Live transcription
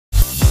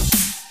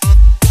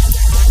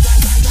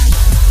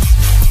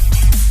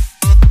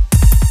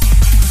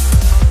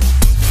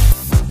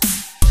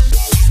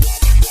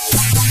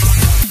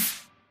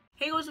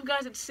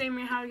it's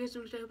Sammy. How are you guys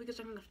doing today? I hope you guys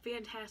are having a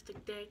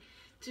fantastic day.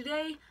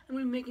 Today, I'm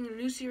going to be making a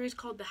new series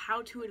called the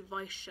How To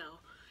Advice Show.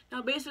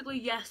 Now, basically,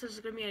 yes, this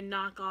is going to be a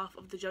knockoff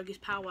of the Juggies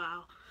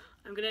Powwow.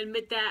 I'm going to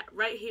admit that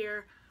right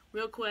here,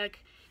 real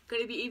quick.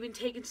 Going to be even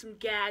taking some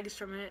gags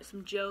from it,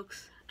 some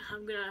jokes.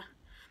 I'm going to,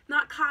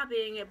 not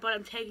copying it, but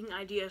I'm taking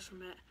ideas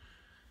from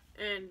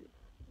it. And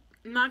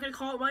I'm not going to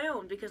call it my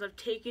own because I've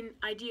taken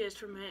ideas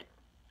from it,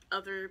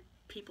 other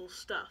people's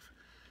stuff.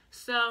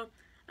 So,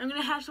 I'm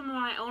going to have some of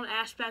my own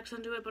aspects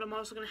into it, but I'm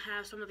also going to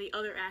have some of the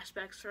other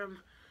aspects from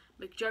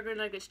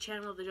McJuggerNugget's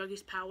channel, the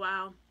Juggies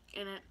Powwow,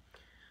 in it.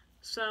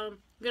 So, I'm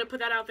going to put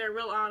that out there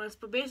real honest.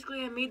 But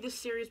basically, I made this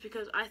series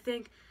because I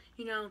think,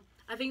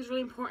 I think it's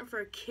really important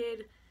for a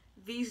kid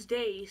these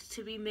days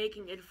to be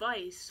making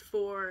advice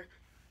for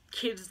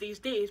kids these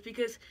days.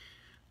 Because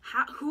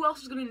who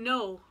else is going to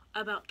know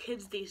about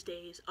kids these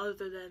days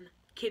other than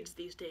kids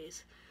these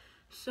days?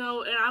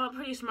 So, and I'm a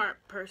pretty smart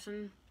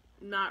person.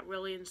 Not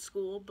really in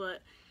school,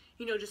 but,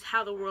 just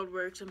how the world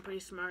works. I'm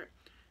pretty smart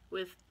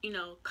with,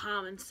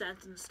 common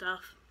sense and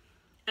stuff.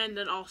 And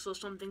then also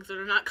some things that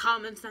are not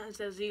common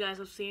sense, as you guys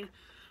have seen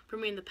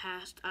from me in the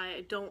past.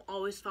 I don't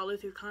always follow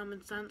through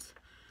common sense,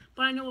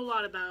 but I know a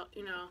lot about,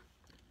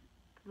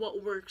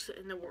 what works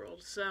in the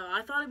world. So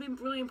I thought it'd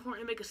be really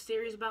important to make a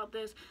series about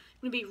this.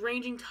 It's going to be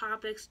ranging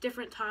topics,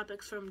 different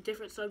topics from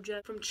different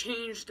subjects, from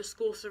change to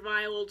school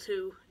survival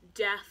to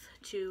death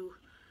to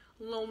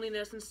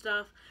loneliness and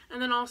stuff,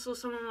 and then also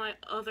some of my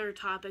other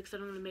topics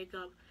that I'm going to make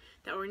up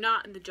that were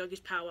not in the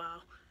Juggies Powwow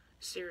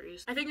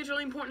series. I think it's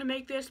really important to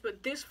make this,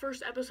 but this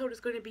first episode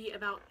is going to be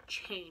about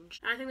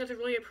change. And I think that's a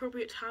really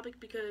appropriate topic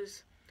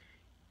because,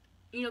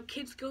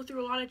 kids go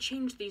through a lot of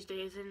change these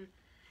days, and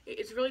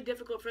it's really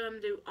difficult for them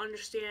to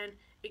understand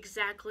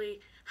exactly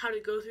how to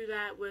go through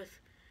that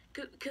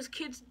because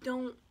kids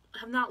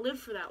have not lived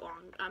for that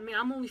long. I mean,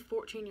 I'm only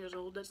 14 years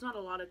old. That's not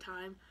a lot of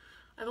time.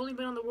 I've only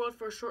been on the world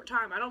for a short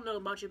time. I don't know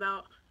much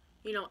about,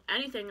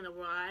 anything in the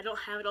world. I don't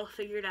have it all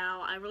figured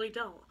out. I really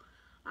don't.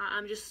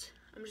 I'm just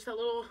a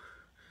little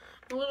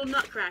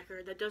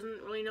nutcracker that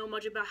doesn't really know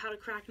much about how to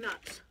crack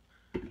nuts.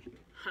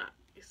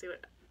 You see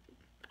what?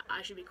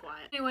 I should be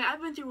quiet. Anyway,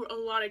 I've been through a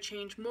lot of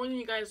change, more than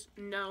you guys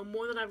know,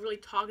 more than I've really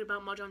talked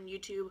about much on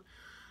YouTube.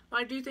 But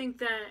I do think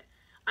that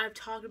I've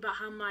talked about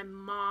how my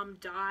mom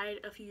died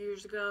a few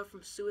years ago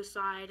from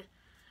suicide,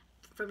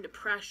 from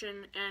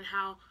depression, and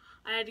how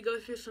I had to go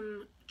through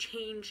some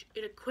change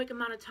in a quick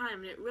amount of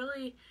time, and it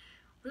really,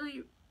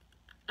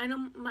 I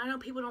know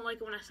people don't like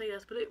it when I say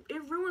this, but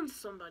it ruins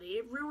somebody.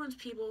 It ruins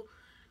people,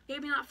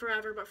 maybe not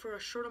forever, but for a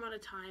short amount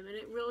of time, and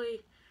it really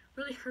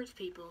hurts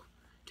people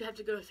to have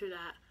to go through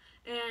that.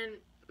 And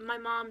my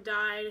mom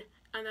died,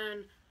 and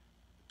then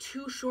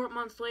 2 short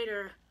months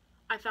later,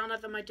 I found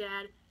out that my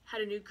dad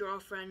had a new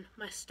girlfriend,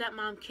 my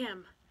stepmom,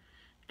 Kim,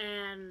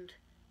 and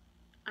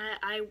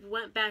I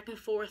went back and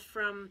forth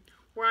from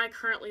where I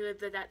currently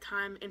lived at that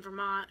time in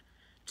Vermont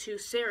to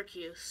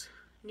Syracuse,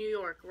 New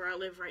York, where I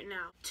live right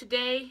now.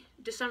 Today,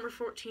 December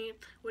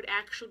 14th, would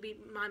actually be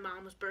my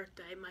mom's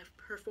birthday,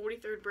 her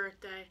 43rd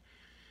birthday.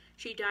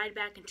 She died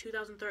back in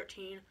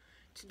 2013.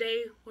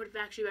 Today would have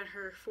actually been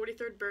her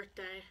 43rd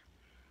birthday.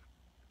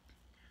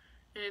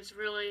 And it's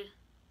really,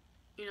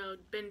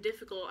 been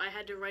difficult. I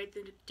had to write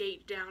the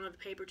date down on the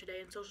paper today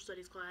in social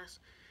studies class.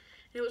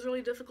 And it was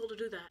really difficult to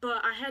do that.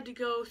 But I had to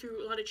go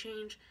through a lot of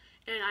change.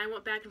 And I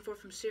went back and forth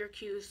from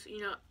Syracuse,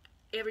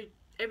 every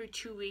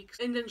 2 weeks.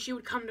 And then she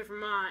would come to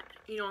Vermont,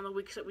 on the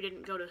weeks that we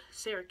didn't go to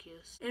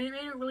Syracuse. And it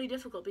made it really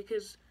difficult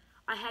because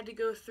I had to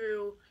go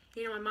through,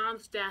 my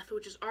mom's death,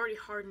 which is already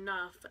hard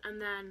enough. And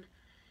then,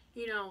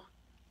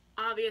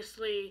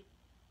 obviously,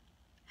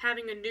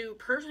 having a new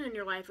person in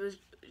your life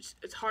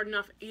it's hard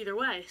enough either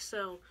way.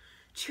 So,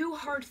 2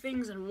 hard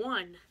things in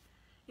one.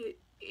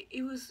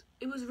 It was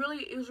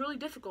really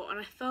difficult, and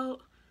I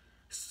felt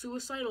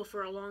suicidal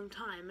for a long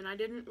time, and I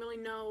didn't really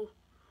know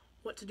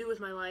what to do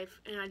with my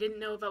life, and I didn't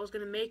know if I was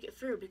going to make it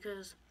through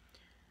because,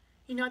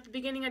 at the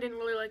beginning I didn't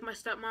really like my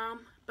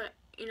stepmom, but,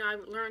 I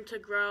learned to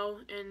grow,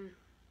 and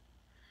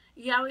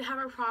yeah, we have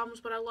our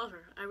problems, but I love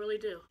her. I really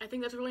do. I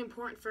think that's really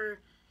important for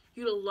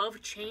you to love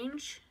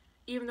change,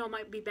 even though it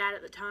might be bad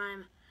at the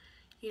time.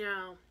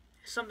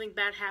 Something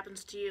bad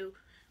happens to you,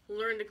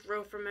 learn to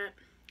grow from it.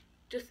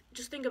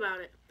 Just think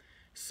about it.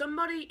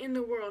 Somebody in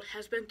the world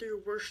has been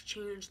through worse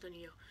change than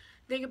you.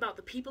 Think about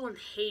the people in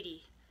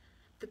Haiti.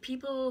 The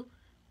people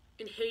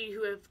in Haiti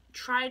who have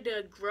tried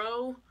to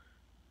grow,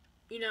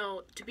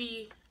 to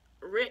be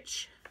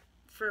rich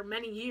for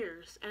many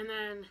years. And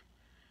then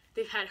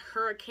they've had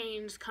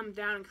hurricanes come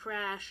down and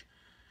crash.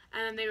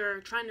 And then they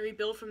were trying to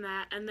rebuild from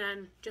that. And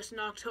then just in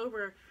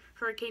October,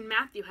 Hurricane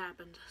Matthew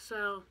happened.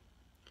 So,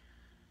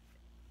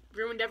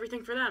 ruined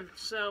everything for them.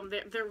 So,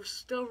 they're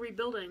still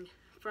rebuilding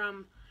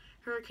from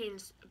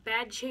hurricanes,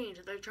 bad change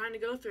that they're trying to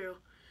go through.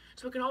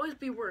 So it could always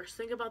be worse.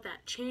 Think about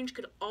that. Change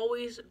could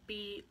always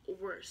be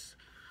worse.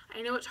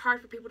 I know it's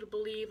hard for people to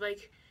believe,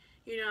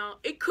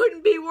 it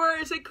couldn't be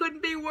worse, it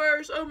couldn't be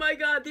worse. Oh my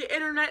god, the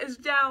internet is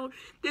down.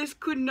 This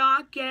could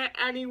not get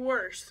any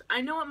worse.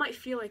 I know it might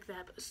feel like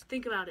that, but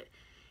think about it.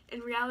 in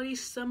reality,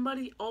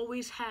 somebody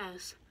always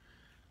has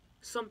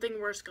something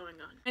worse going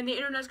on. And the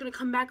internet's gonna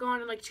come back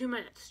on in like 2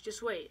 minutes.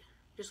 Just wait.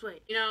 Just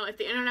wait. You know, if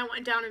the internet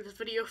went down and this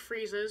video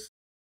freezes,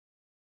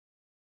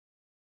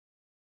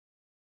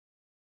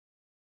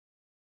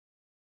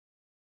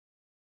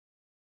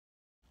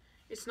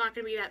 it's not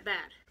gonna be that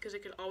bad, because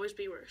it could always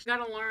be worse. You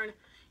gotta learn,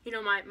 you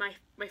know, my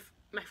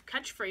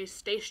catchphrase,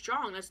 stay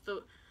strong.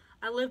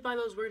 I live by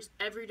those words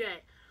every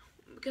day.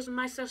 Because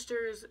my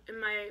sisters and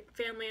my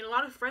family and a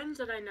lot of friends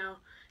that I know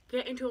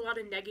get into a lot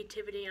of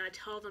negativity, and I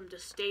tell them to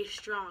stay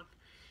strong.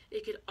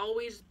 It could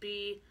always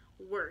be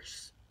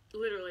worse.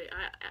 Literally,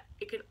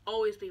 it could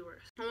always be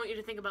worse. I want you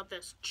to think about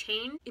this.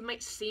 Change, it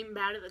might seem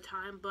bad at the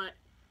time, but,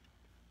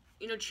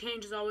 you know,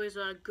 change is always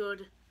a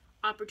good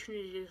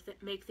opportunity to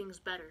make things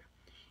better.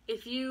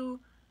 If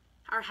you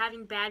are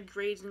having bad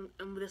grades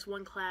in this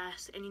one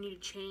class and you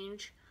need to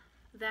change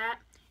that,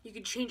 you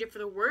could change it for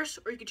the worse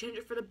or you could change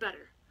it for the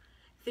better.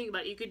 Think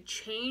about it. You could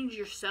change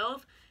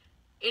yourself,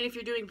 and if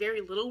you're doing very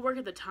little work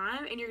at the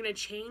time and you're going to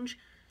change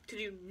to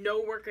do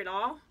no work at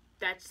all,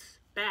 that's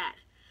bad.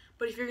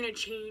 But if you're going to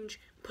change,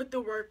 put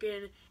the work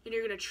in, and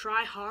you're going to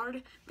try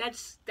hard,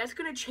 that's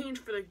going to change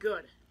for the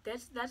good.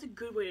 That's a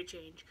good way to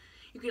change.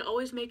 You can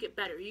always make it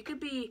better. You could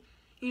be,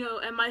 you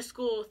know, at my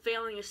school,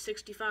 failing is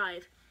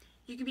 65.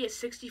 You could be at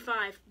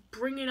 65,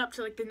 bring it up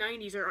to like the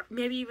 90s or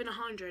maybe even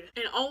 100,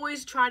 and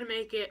always try to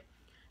make it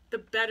the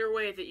better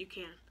way that you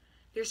can.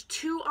 There's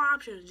two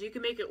options. You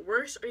can make it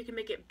worse or you can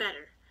make it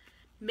better.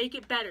 Make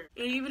it better.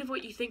 And even if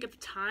what you think at the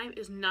time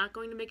is not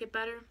going to make it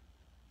better,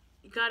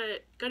 you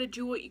gotta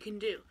do what you can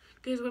do.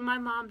 Because when my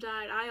mom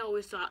died, I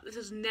always thought, this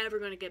is never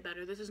going to get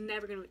better. This is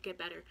never going to get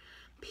better.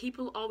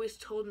 People always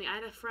told me, I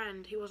had a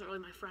friend, he wasn't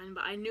really my friend,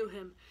 but I knew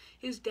him.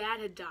 His dad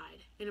had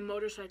died in a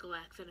motorcycle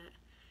accident.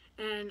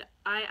 And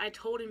I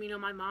told him, you know,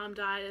 my mom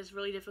died, it's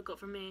really difficult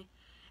for me.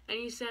 And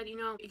he said, you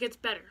know, it gets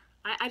better.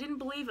 I didn't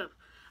believe him.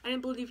 I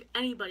didn't believe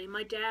anybody.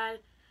 My dad,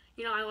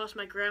 you know, I lost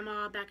my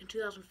grandma back in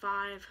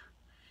 2005.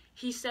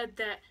 He said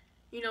that,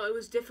 you know, it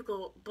was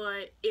difficult,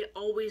 but it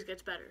always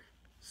gets better.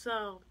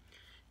 So,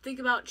 think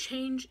about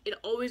change. It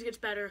always gets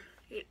better.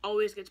 It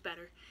always gets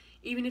better.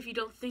 Even if you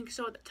don't think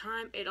so at the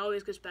time, it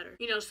always gets better.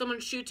 You know, someone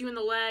shoots you in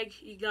the leg,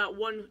 you got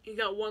one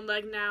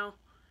leg now.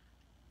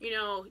 You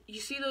know, you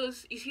see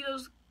those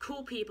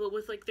cool people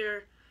with like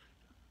their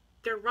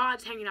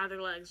rods hanging out of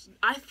their legs.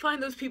 I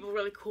find those people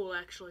really cool,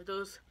 actually.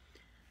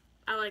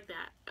 I like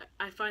that.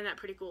 I find that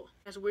pretty cool.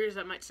 As weird as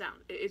that might sound,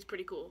 it's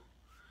pretty cool.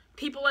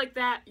 People like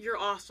that, you're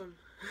awesome.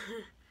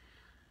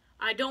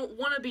 I don't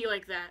want to be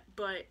like that,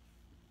 but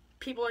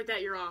people like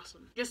that, you're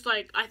awesome. Just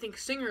like, I think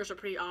singers are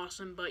pretty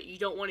awesome, but you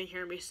don't want to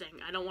hear me sing.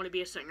 I don't want to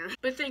be a singer.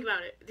 But think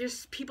about it.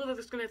 There's people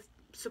that's going to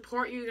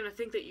support you, going to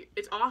think that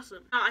it's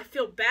awesome. Now, I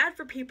feel bad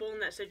for people in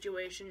that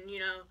situation, you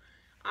know.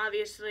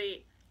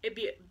 Obviously, it'd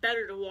be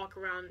better to walk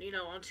around, you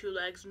know, on two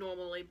legs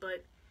normally,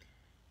 but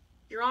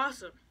you're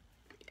awesome.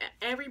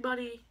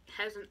 Everybody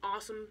has an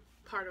awesome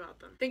part about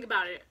them. Think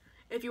about it.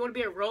 If you want to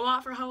be a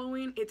robot for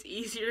Halloween, it's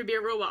easier to be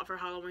a robot for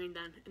Halloween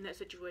then, in that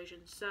situation.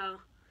 So,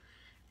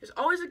 there's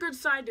always a good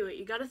side to it.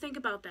 You gotta think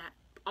about that.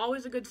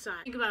 Always a good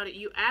side. Think about it.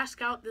 You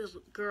ask out this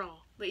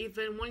girl that you've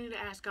been wanting to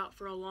ask out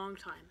for a long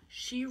time.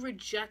 She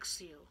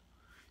rejects you.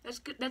 That's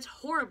good. That's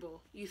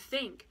horrible, you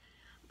think.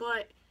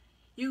 But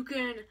you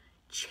can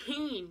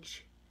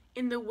change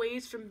in the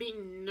ways from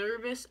being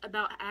nervous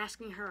about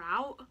asking her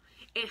out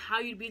and how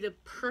you'd be the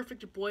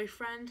perfect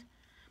boyfriend,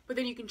 but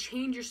then you can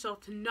change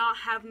yourself to not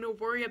have no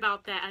worry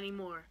about that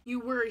anymore. You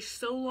worry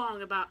so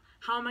long about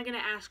how am I going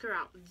to ask her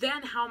out,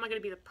 then how am I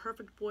going to be the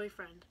perfect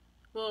boyfriend.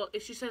 Well,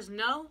 if she says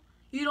no,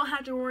 you don't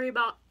have to worry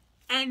about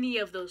any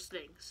of those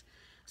things.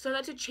 So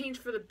that's a change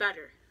for the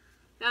better.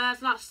 Now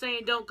that's not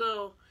saying don't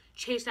go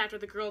chase after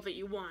the girl that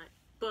you want,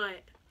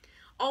 but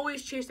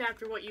always chase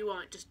after what you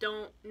want. Just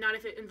not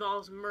if it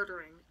involves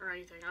murdering or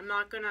anything.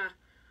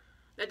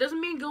 That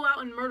doesn't mean go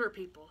out and murder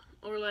people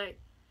or like,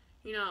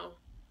 you know,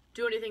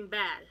 do anything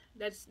bad.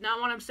 That's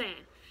not what I'm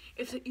saying.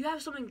 If you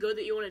have something good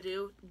that you want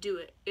to do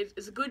it.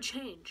 It's a good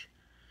change.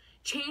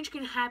 Change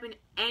can happen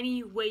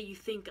any way you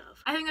think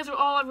of. I think that's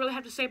all I really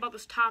have to say about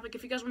this topic.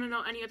 If you guys want to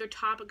know any other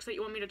topics that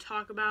you want me to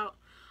talk about,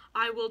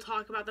 I will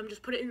talk about them.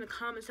 Just put it in the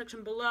comment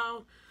section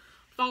below.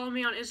 Follow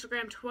me on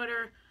Instagram,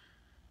 Twitter,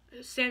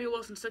 Samuel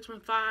Wilson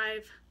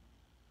 615,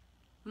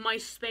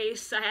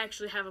 MySpace. I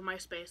actually have a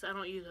MySpace. I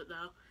don't use it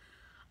though.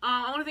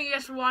 I want to thank you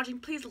guys for watching.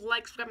 Please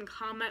like, subscribe, and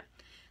comment.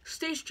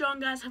 Stay strong,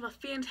 guys. Have a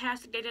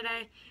fantastic day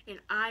today, and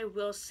I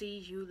will see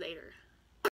you later.